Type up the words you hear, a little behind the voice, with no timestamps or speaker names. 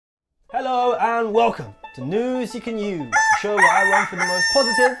Hello and welcome to News You Can Use, the show where I run for the most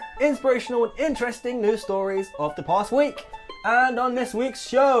positive, inspirational and interesting news stories of the past week. And on this week's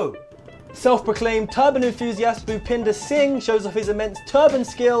show, self-proclaimed turban enthusiast Bhupinder Singh shows off his immense turban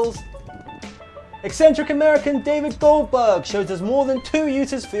skills. Eccentric American David Goldberg shows us more than 2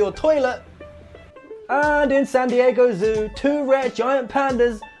 uses for your toilet. And in San Diego Zoo, 2 rare giant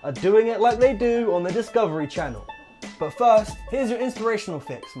pandas are doing it like they do on the Discovery Channel. But first, here's your inspirational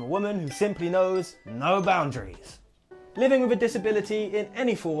fix from a woman who simply knows no boundaries. Living with a disability in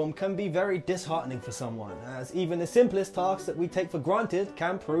any form can be very disheartening for someone, as even the simplest tasks that we take for granted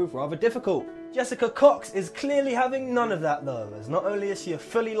can prove rather difficult. Jessica Cox is clearly having none of that though, as not only is she a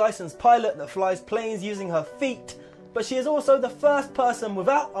fully licensed pilot that flies planes using her feet, but she is also the first person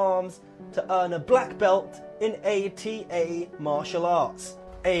without arms to earn a black belt in ATA martial arts.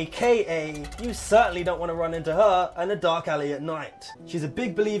 AKA, you certainly don't want to run into her in a dark alley at night. She's a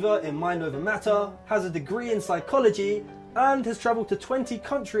big believer in mind over matter, has a degree in psychology, and has travelled to 20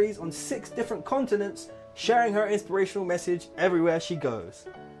 countries on 6 different continents, sharing her inspirational message everywhere she goes.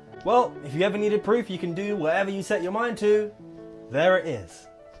 Well, if you ever needed proof you can do whatever you set your mind to, there it is.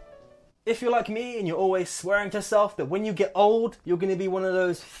 If you're like me and you're always swearing to yourself that when you get old, you're going to be one of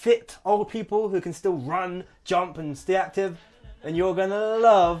those fit old people who can still run, jump and stay active, and you're gonna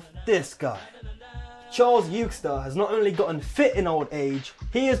love this guy. Charles Euchster has not only gotten fit in old age,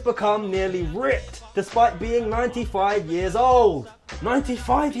 he has become nearly ripped despite being 95 years old.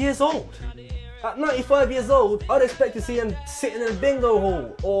 95 years old? At 95 years old, I'd expect to see him sitting in a bingo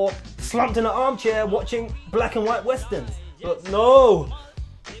hall or slumped in an armchair watching black and white westerns. But no,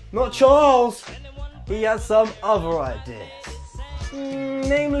 not Charles. He has some other ideas.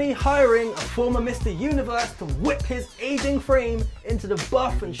 Namely hiring a former Mr. Universe to whip his aging frame into the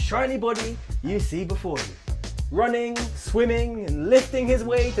buff and shiny body you see before you. Running, swimming and lifting his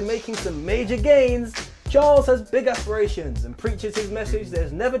way to making some major gains, Charles has big aspirations and preaches his message that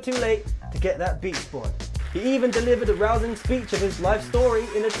it's never too late to get that beach bod. He even delivered a rousing speech of his life story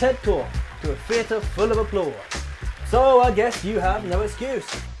in a TED Talk to a theatre full of applause. So I guess you have no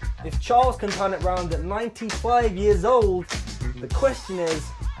excuse. If Charles can turn it round at 95 years old, the question is,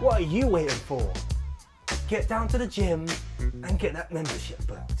 what are you waiting for? Get down to the gym and get that membership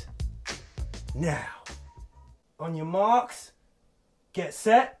booked. Now, on your marks, get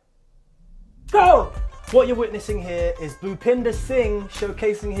set, go! What you're witnessing here is Bhupinder Singh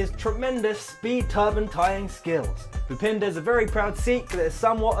showcasing his tremendous speed turban tying skills. Bhupinder is a very proud Sikh that is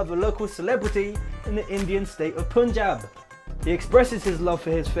somewhat of a local celebrity in the Indian state of Punjab. He expresses his love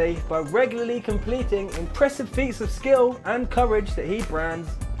for his faith by regularly completing impressive feats of skill and courage that he brands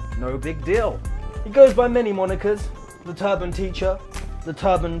no big deal. He goes by many monikers: the Turban Teacher, the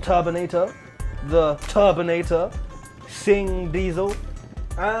Turban Turbanator, the Turbanator, Singh Diesel,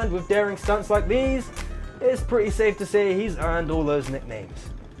 and with daring stunts like these, it's pretty safe to say he's earned all those nicknames.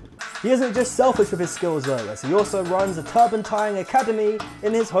 He isn't just selfish with his skills though, as he also runs a turban tying academy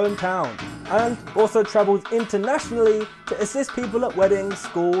in his hometown, and also travels internationally to assist people at weddings,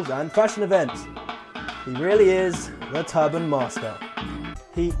 schools and fashion events. He really is the turban master.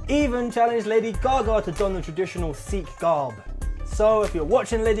 He even challenged Lady Gaga to don the traditional Sikh garb. So if you're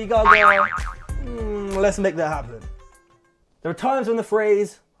watching Lady Gaga, let's make that happen. There are times when the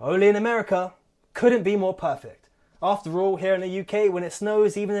phrase, "only in America," couldn't be more perfect. After all, here in the UK, when it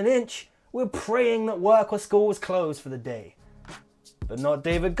snows even an inch, we're praying that work or school is closed for the day. But not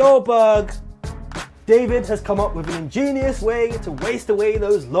David Goldberg. David has come up with an ingenious way to waste away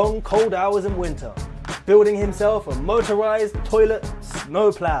those long cold hours in winter, building himself a motorized toilet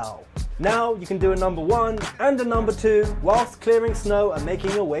snowplow. Now you can do a number 1 and a number 2 whilst clearing snow and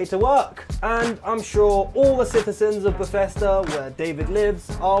making your way to work. And I'm sure all the citizens of Bethesda, where David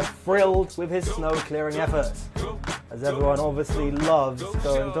lives, are thrilled with his snow clearing efforts, as everyone obviously loves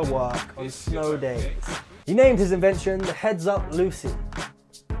going to work on snow days. He named his invention the Heads Up Lucy,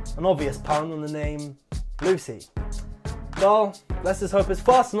 an obvious pun on the name Lucy. Well, let's just hope it's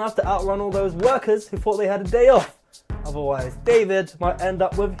fast enough to outrun all those workers who thought they had a day off. Otherwise, David might end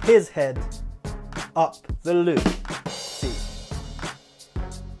up with his head up the loop. See.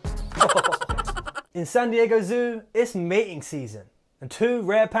 In San Diego Zoo, it's mating season, and 2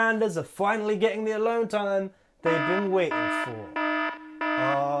 rare pandas are finally getting the alone time they've been waiting for.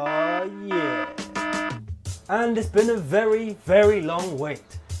 Yeah. And it's been a very, very long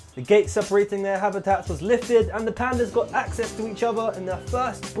wait. The gate separating their habitats was lifted and the pandas got access to each other in their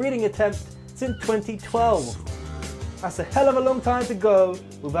first breeding attempt since 2012. That's a hell of a long time to go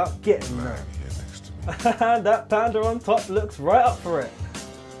without getting there. And that panda on top looks right up for it.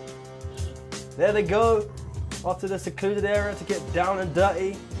 There they go, off to the secluded area to get down and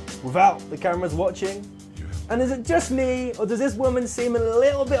dirty. without the cameras watching? And is it just me, or does this woman seem a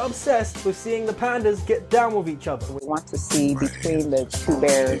little bit obsessed with seeing the pandas get down with each other? We want to see between the two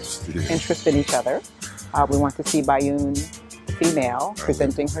bears interest in each other. We want to see Bayun, the female,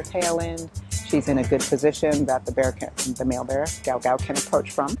 presenting her tail end. She's in a good position that the male bear, Gao Gao, can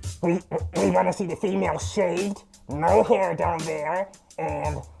approach from. We want to see the female shaved, no hair down there,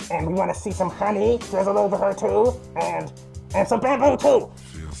 and we want to see some honey drizzled over her too, and some bamboo too.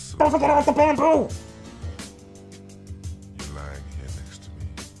 Don't forget about the bamboo.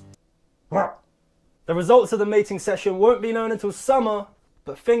 The results of the mating session won't be known until summer,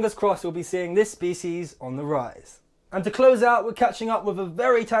 but fingers crossed we'll be seeing this species on the rise. And to close out, we're catching up with a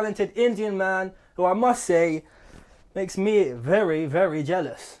very talented Indian man who I must say makes me very, very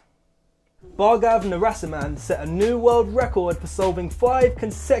jealous. Bhargav Narasimhan set a new world record for solving 5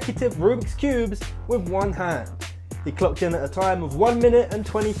 consecutive Rubik's Cubes with one hand. He clocked in at a time of 1 minute and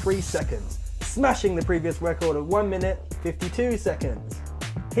 23 seconds, smashing the previous record of 1 minute 52 seconds.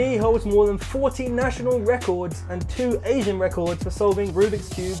 He holds more than 40 national records and 2 Asian records for solving Rubik's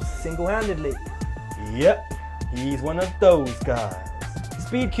Cubes single-handedly. Yep, he's one of those guys.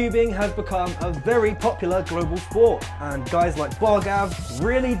 Speed cubing has become a very popular global sport, and guys like Bhargav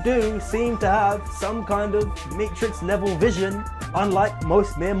really do seem to have some kind of matrix level vision, unlike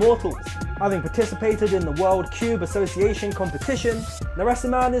most mere mortals. Having participated in the World Cube Association competition,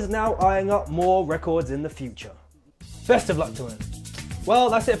 Narasimhan is now eyeing up more records in the future. Best of luck to him.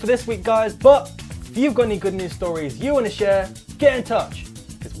 Well, that's it for this week, guys, but if you've got any good news stories you want to share, get in touch,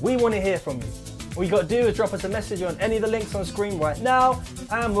 because we want to hear from you. All you got to do is drop us a message on any of the links on screen right now,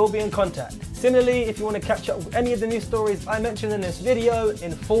 and we'll be in contact. Similarly, if you want to catch up with any of the news stories I mentioned in this video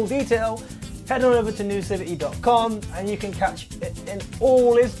in full detail, head on over to newsivity.com and you can catch it in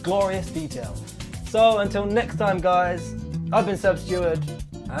all its glorious detail. So until next time, guys, I've been Seb Steward,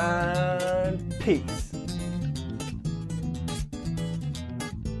 and peace.